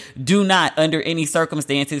you, but do not, under any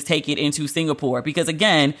circumstances, take it into Singapore. Because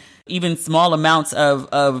again, even small amounts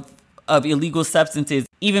of illegal substances,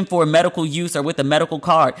 even for medical use or with a medical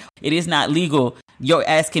card, it is not legal. Your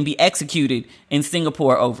ass can be executed in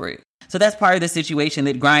Singapore over it. So that's part of the situation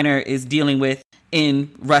that Griner is dealing with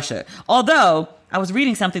in Russia. Although I was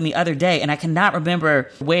reading something the other day, and I cannot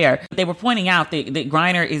remember where, they were pointing out that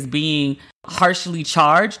Griner is being harshly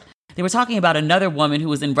charged. They were talking about another woman who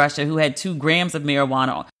was in Russia who had 2 grams of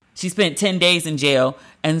marijuana. She spent 10 days in jail,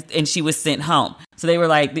 and she was sent home. So they were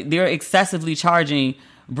like, they're excessively charging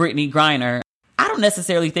Brittany Griner. I don't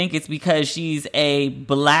necessarily think it's because she's a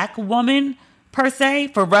black woman, per se,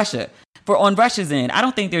 for Russia. On Russia's end, I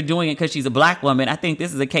don't think they're doing it because she's a black woman. I think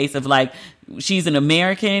this is a case of like, she's an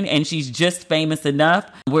American and she's just famous enough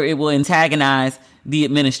where it will antagonize the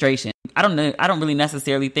administration. I don't really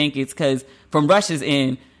necessarily think it's because from Russia's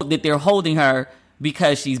end that they're holding her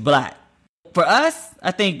because she's black. For us,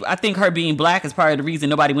 I think her being black is part of the reason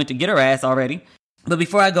nobody went to get her ass already. But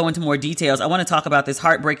before I go into more details, I want to talk about this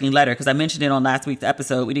heartbreaking letter because I mentioned it on last week's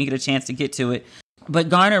episode. We didn't get a chance to get to it. But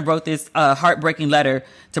Garner wrote this heartbreaking letter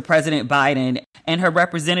to President Biden, and her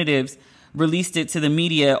representatives released it to the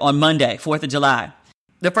media on Monday, 4th of July.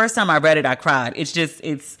 The first time I read it, I cried.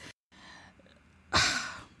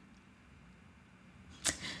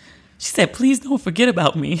 She said, please don't forget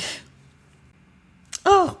about me.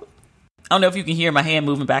 Oh, I don't know if you can hear my hand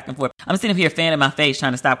moving back and forth. I'm sitting here fanning my face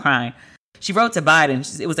trying to stop crying. She wrote to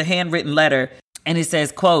Biden. It was a handwritten letter. And it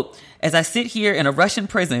says, quote, as I sit here in a Russian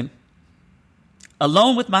prison,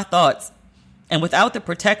 alone with my thoughts and without the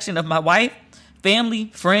protection of my wife, family,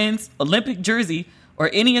 friends, Olympic jersey, or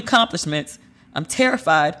any accomplishments, I'm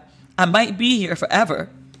terrified I might be here forever.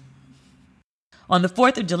 On the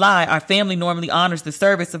 4th of July, our family normally honors the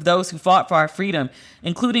service of those who fought for our freedom,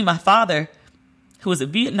 including my father, who is a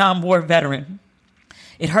Vietnam War veteran.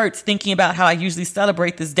 It hurts thinking about how I usually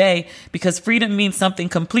celebrate this day because freedom means something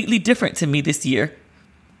completely different to me this year.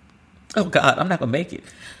 Oh, God, I'm not going to make it.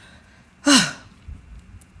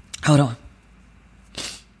 Hold on.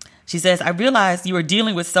 She says, I realize you are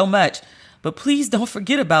dealing with so much, but please don't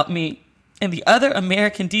forget about me and the other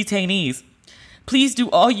American detainees. Please do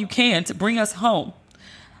all you can to bring us home.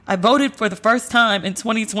 I voted for the first time in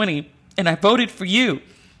 2020, and I voted for you.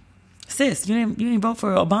 Sis, you didn't vote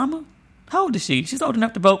for Obama? How old is she? She's old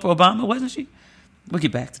enough to vote for Obama, wasn't she? We'll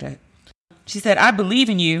get back to that. She said, I believe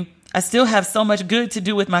in you. I still have so much good to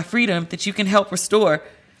do with my freedom that you can help restore.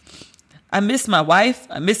 I miss my wife.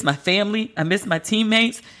 I miss my family. I miss my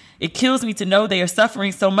teammates. It kills me to know they are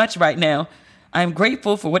suffering so much right now. I am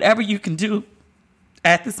grateful for whatever you can do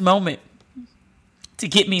at this moment to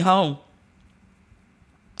get me home.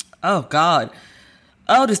 Oh, God.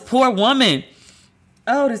 Oh, this poor woman.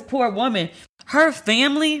 Oh, this poor woman. Her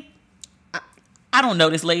family, I don't know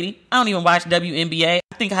this lady. I don't even watch WNBA.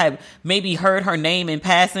 I think I have maybe heard her name in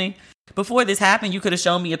passing. Before this happened, you could have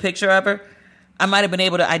shown me a picture of her. I might have been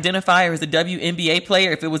able to identify her as a WNBA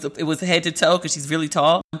player if it was head to toe because she's really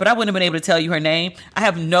tall. But I wouldn't have been able to tell you her name. I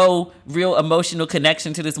have no real emotional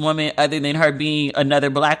connection to this woman other than her being another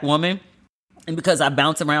black woman. And because I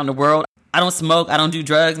bounce around the world, I don't smoke. I don't do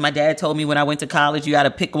drugs. My dad told me when I went to college, you got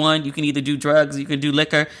to pick one. You can either do drugs, you can do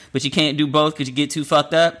liquor, but you can't do both because you get too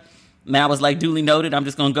fucked up. And I was like, duly noted. I'm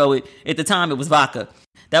just going to go with, at the time, it was vodka.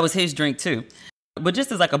 That was his drink too. But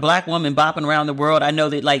just as like a black woman bopping around the world, I know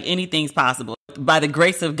that like anything's possible. By the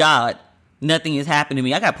grace of God, nothing has happened to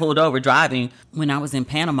me. I got pulled over driving when I was in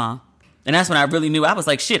Panama. And that's when I really knew. I was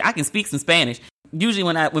like, shit, I can speak some Spanish. Usually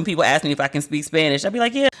when people ask me if I can speak Spanish, I'd be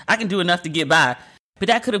like, yeah, I can do enough to get by. But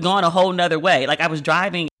that could have gone a whole nother way. Like I was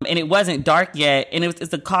driving and it wasn't dark yet. And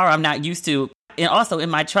it's a car I'm not used to. And also in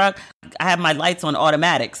my truck, I have my lights on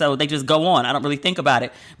automatic. So they just go on. I don't really think about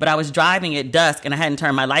it. But I was driving at dusk and I hadn't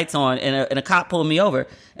turned my lights on. And a cop pulled me over.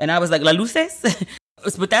 And I was like, La luces?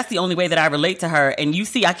 But that's the only way that I relate to her. And you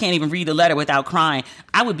see, I can't even read the letter without crying.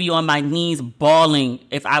 I would be on my knees bawling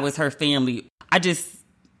if I was her family. I just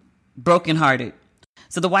brokenhearted.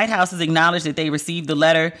 So the White House has acknowledged that they received the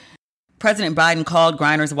letter. President Biden called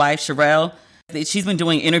Griner's wife, Sherelle. She's been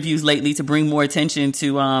doing interviews lately to bring more attention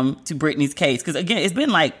to Brittany's case. Because, again, it's been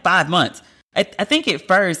like 5 months. I think at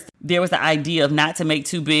first there was the idea of not to make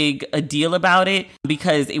too big a deal about it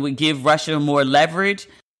because it would give Russia more leverage.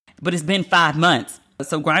 But it's been 5 months.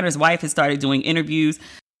 So Griner's wife has started doing interviews.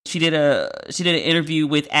 She did an interview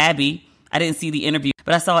with Abby. I didn't see the interview,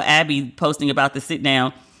 but I saw Abby posting about the sit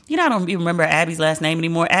down. You know, I don't even remember Abby's last name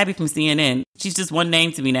anymore. Abby from CNN. She's just one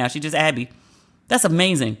name to me now. She's just Abby. That's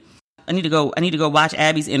amazing. I need to go watch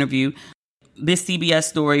Abby's interview. This CBS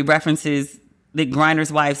story references that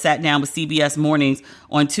Griner's wife sat down with CBS Mornings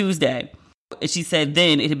on Tuesday. And she said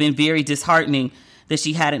then it had been very disheartening that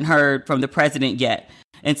she hadn't heard from the president yet.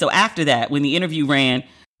 And so after that, when the interview ran,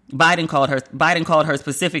 Biden called her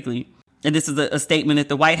specifically. And this is a statement that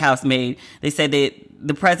the White House made. They said that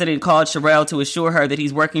the president called Sherelle to assure her that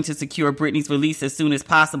he's working to secure Brittany's release as soon as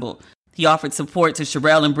possible. He offered support to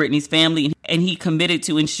Sherelle and Brittany's family, and he committed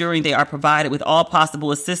to ensuring they are provided with all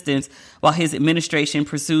possible assistance while his administration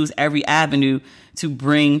pursues every avenue to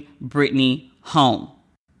bring Brittany home.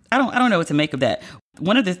 I don't know what to make of that.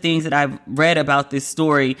 One of the things that I've read about this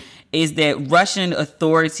story is that Russian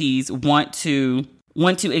authorities want to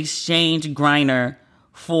exchange Griner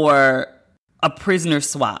for a prisoner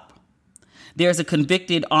swap. There's a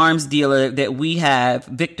convicted arms dealer that we have,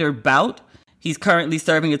 Victor Bout. He's currently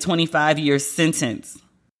serving a 25-year sentence.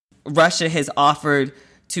 Russia has offered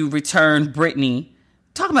to return Brittany.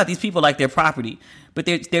 Talking about these people like their property. But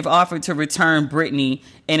they've offered to return Brittany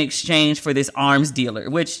in exchange for this arms dealer,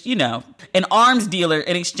 which, you know, an arms dealer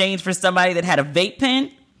in exchange for somebody that had a vape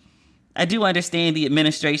pen. I do understand the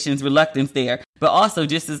administration's reluctance there, but also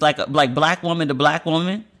just as like black woman to black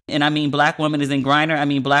woman. And I mean, black woman is in Griner. I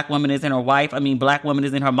mean, black woman is in her wife. I mean, black woman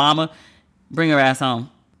is in her mama. Bring her ass home.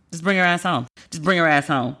 Just bring her ass home. Just bring her ass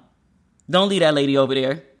home. Don't leave that lady over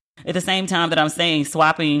there. At the same time that I'm saying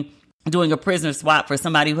swapping doing a prisoner swap for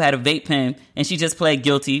somebody who had a vape pen, and she just pled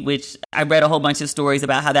guilty, which I read a whole bunch of stories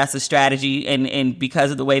about how that's a strategy, and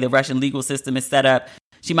because of the way the Russian legal system is set up,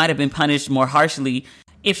 she might have been punished more harshly.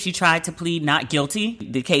 If she tried to plead not guilty,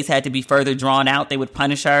 the case had to be further drawn out. They would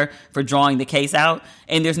punish her for drawing the case out.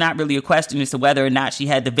 And there's not really a question as to whether or not she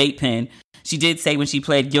had the vape pen. She did say when she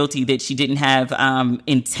pled guilty that she didn't have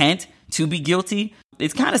intent to be guilty.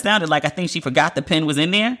 It kind of sounded like I think she forgot the pen was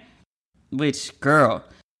in there, which, girl.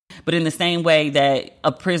 But in the same way that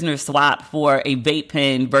a prisoner swap for a vape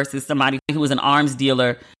pen versus somebody who was an arms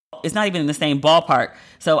dealer, it's not even in the same ballpark.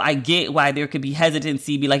 So I get why there could be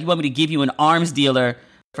hesitancy, be like, you want me to give you an arms dealer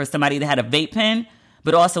for somebody that had a vape pen?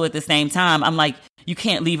 But also at the same time, I'm like, you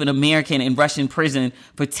can't leave an American in Russian prison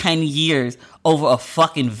for 10 years over a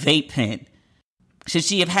fucking vape pen. Should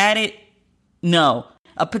she have had it? No.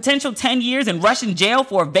 A potential 10 years in Russian jail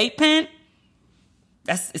for a vape pen?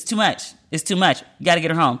 It's too much. It's too much. You got to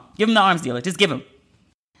get her home. Give him the arms dealer. Just give him.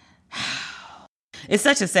 It's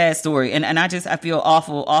such a sad story. And I feel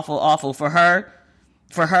awful for her,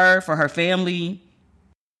 for her family.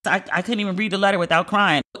 I couldn't even read the letter without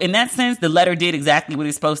crying. In that sense, the letter did exactly what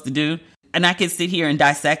it's supposed to do. And I could sit here and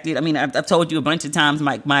dissect it. I mean, I've told you a bunch of times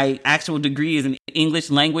my actual degree is in English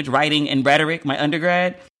language, writing, and rhetoric, my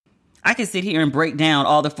undergrad. I could sit here and break down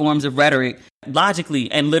all the forms of rhetoric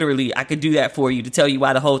logically and literally. I could do that for you to tell you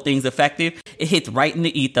why the whole thing's effective. It hits right in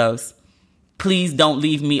the ethos. Please don't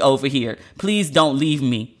leave me over here. Please don't leave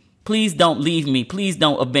me. Please don't leave me. Please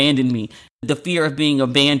don't abandon me. The fear of being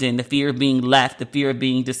abandoned, the fear of being left, the fear of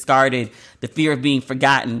being discarded, the fear of being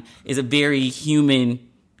forgotten is a very human,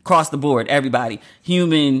 across the board, everybody,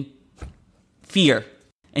 human fear.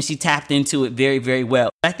 And she tapped into it very, very well.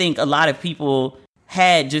 I think a lot of people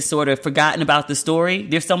had just sort of forgotten about the story.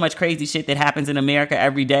 There's so much crazy shit that happens in America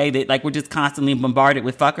every day that like we're just constantly bombarded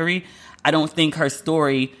with fuckery. I don't think her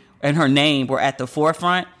story and her name were at the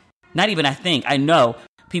forefront. Not even I think, I know.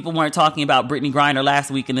 People weren't talking about Brittany Griner last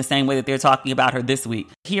week in the same way that they're talking about her this week.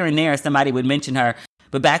 Here and there, somebody would mention her.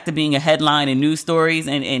 But back to being a headline in news stories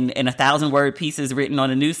and 1,000-word pieces written on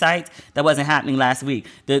the news sites, that wasn't happening last week.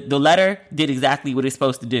 The letter did exactly what it's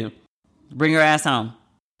supposed to do. Bring her ass home.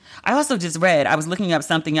 I also just read, I was looking up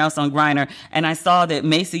something else on Griner, and I saw that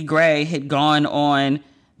Macy Gray had gone on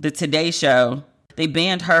the Today Show. They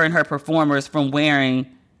banned her and her performers from wearing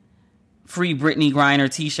Free Brittany Griner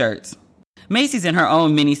t-shirts. Macy's in her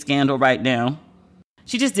own mini scandal right now.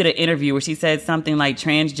 She just did an interview where she said something like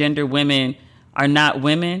transgender women are not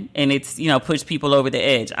women, and it's, push people over the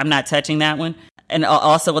edge. I'm not touching that one. And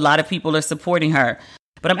also a lot of people are supporting her.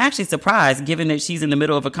 But I'm actually surprised, given that she's in the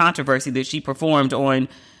middle of a controversy that she performed on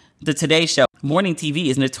the Today Show. Morning TV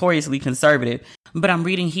is notoriously conservative. But I'm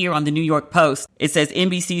reading here on the New York Post, it says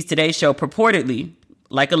NBC's Today Show purportedly,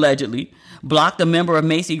 like allegedly, blocked a member of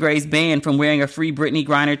Macy Gray's band from wearing a Free Brittany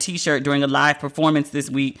Griner t-shirt during a live performance this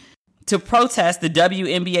week to protest the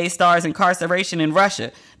WNBA star's incarceration in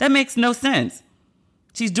Russia. That makes no sense.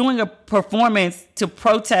 She's doing a performance to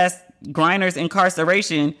protest Griner's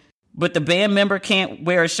incarceration, but the band member can't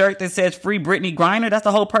wear a shirt that says Free Brittany Griner? That's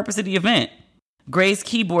the whole purpose of the event. Gray's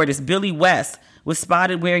keyboardist, Billy West, was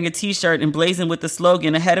spotted wearing a t-shirt emblazoned with the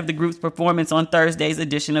slogan ahead of the group's performance on Thursday's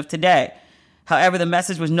edition of Today. However, the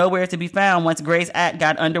message was nowhere to be found once Gray's act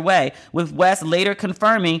got underway, with West later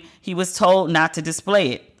confirming he was told not to display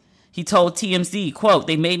it. He told TMZ, quote,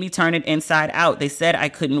 "They made me turn it inside out. They said I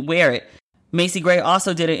couldn't wear it." Macy Gray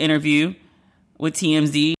also did an interview with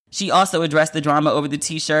TMZ. She also addressed the drama over the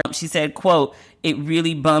t-shirt. She said, quote, "It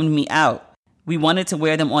really bummed me out. We wanted to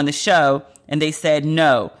wear them on the show, and they said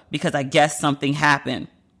no, because I guess something happened."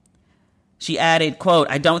 She added, quote,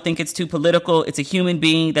 "I don't think it's too political. It's a human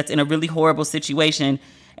being that's in a really horrible situation,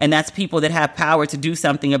 and that's people that have power to do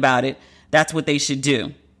something about it. That's what they should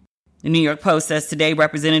do." The New York Post says today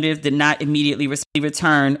representatives did not immediately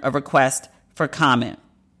return a request for comment.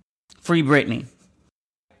 Free Britney.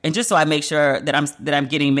 And just so I make sure that I'm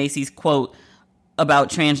getting Macy's quote about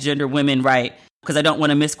transgender women right, because I don't want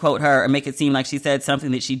to misquote her or make it seem like she said something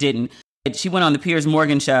that she didn't. She went on the Piers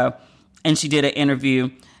Morgan show and she did an interview.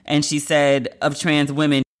 And she said of trans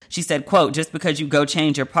women, she said, quote, "Just because you go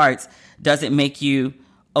change your parts doesn't make you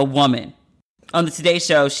a woman." On the Today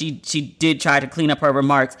Show, she did try to clean up her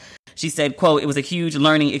remarks. She said, quote, "It was a huge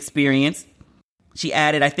learning experience." She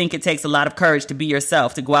added, "I think it takes a lot of courage to be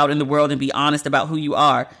yourself, to go out in the world and be honest about who you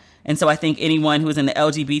are. And so I think anyone who is in the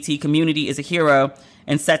LGBT community is a hero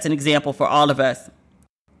and sets an example for all of us."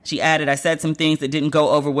 She added, "I said some things that didn't go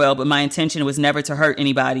over well, but my intention was never to hurt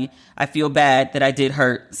anybody. I feel bad that I did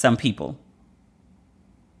hurt some people."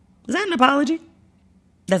 Is that an apology?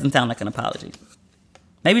 Doesn't sound like an apology.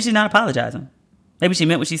 Maybe she's not apologizing. Maybe she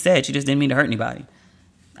meant what she said. She just didn't mean to hurt anybody.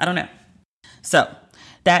 I don't know. So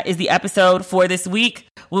that is the episode for this week.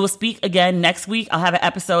 We will speak again next week. I'll have an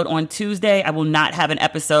episode on Tuesday. I will not have an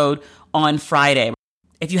episode on Friday.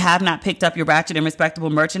 If you have not picked up your Ratchet and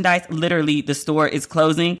Respectable merchandise, literally the store is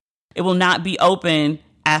closing. It will not be open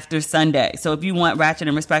after Sunday. So if you want Ratchet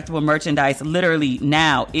and Respectable merchandise, literally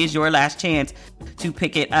now is your last chance to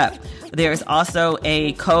pick it up. There is also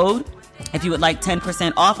a code if you would like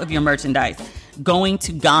 10% off of your merchandise. Going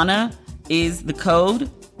to Ghana is the code.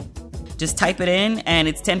 Just type it in and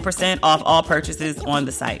it's 10% off all purchases on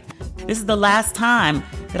the site. This is the last time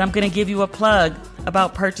that I'm going to give you a plug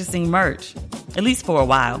about purchasing merch, at least for a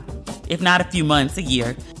while, if not a few months, a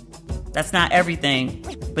year. That's not everything,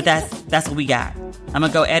 but that's what we got. I'm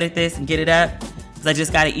going to go edit this and get it up because I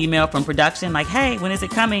just got an email from production like, hey, when is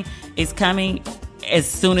it coming? It's coming as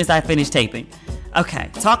soon as I finish taping. Okay,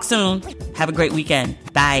 talk soon. Have a great weekend.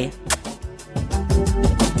 Bye.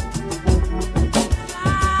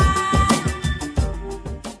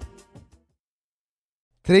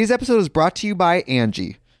 Today's episode is brought to you by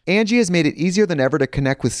Angie. Angie has made it easier than ever to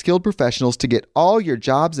connect with skilled professionals to get all your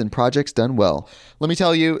jobs and projects done well. Let me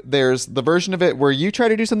tell you, there's the version of it where you try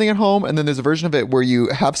to do something at home, and then there's a version of it where you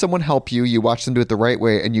have someone help you, you watch them do it the right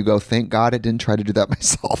way, and you go, thank God I didn't try to do that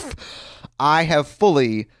myself. I have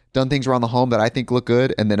fully done things around the home that I think look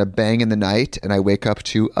good, and then a bang in the night, and I wake up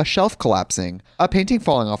to a shelf collapsing, a painting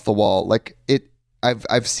falling off the wall.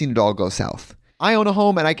 I've seen it all go south. I own a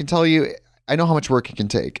home, and I can tell you, I know how much work it can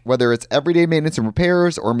take. Whether it's everyday maintenance and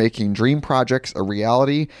repairs or making dream projects a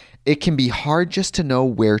reality, it can be hard just to know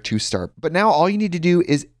where to start. But now all you need to do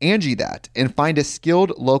is Angie that and find a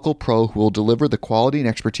skilled local pro who will deliver the quality and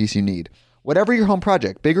expertise you need. Whatever your home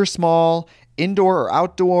project, big or small, indoor or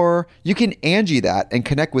outdoor, you can Angie that and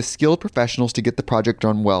connect with skilled professionals to get the project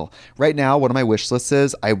done well. Right now, one of my wish lists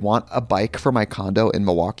is I want a bike for my condo in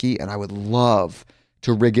Milwaukee, and I would love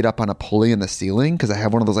to rig it up on a pulley in the ceiling because I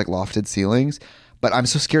have one of those like lofted ceilings, but I'm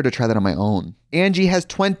so scared to try that on my own. Angie has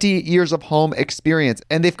 20 years of home experience,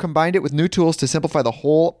 and they've combined it with new tools to simplify the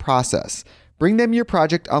whole process. Bring them your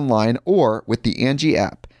project online or with the Angie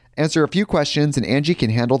app. Answer a few questions and Angie can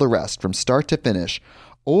handle the rest from start to finish,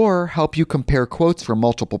 or help you compare quotes from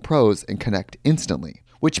multiple pros and connect instantly,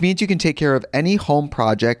 which means you can take care of any home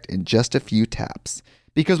project in just a few taps.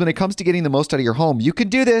 Because when it comes to getting the most out of your home, you can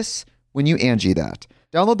do this when you Angie that.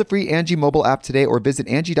 Download the free Angie mobile app today or visit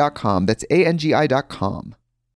Angie.com. That's ANGI.com.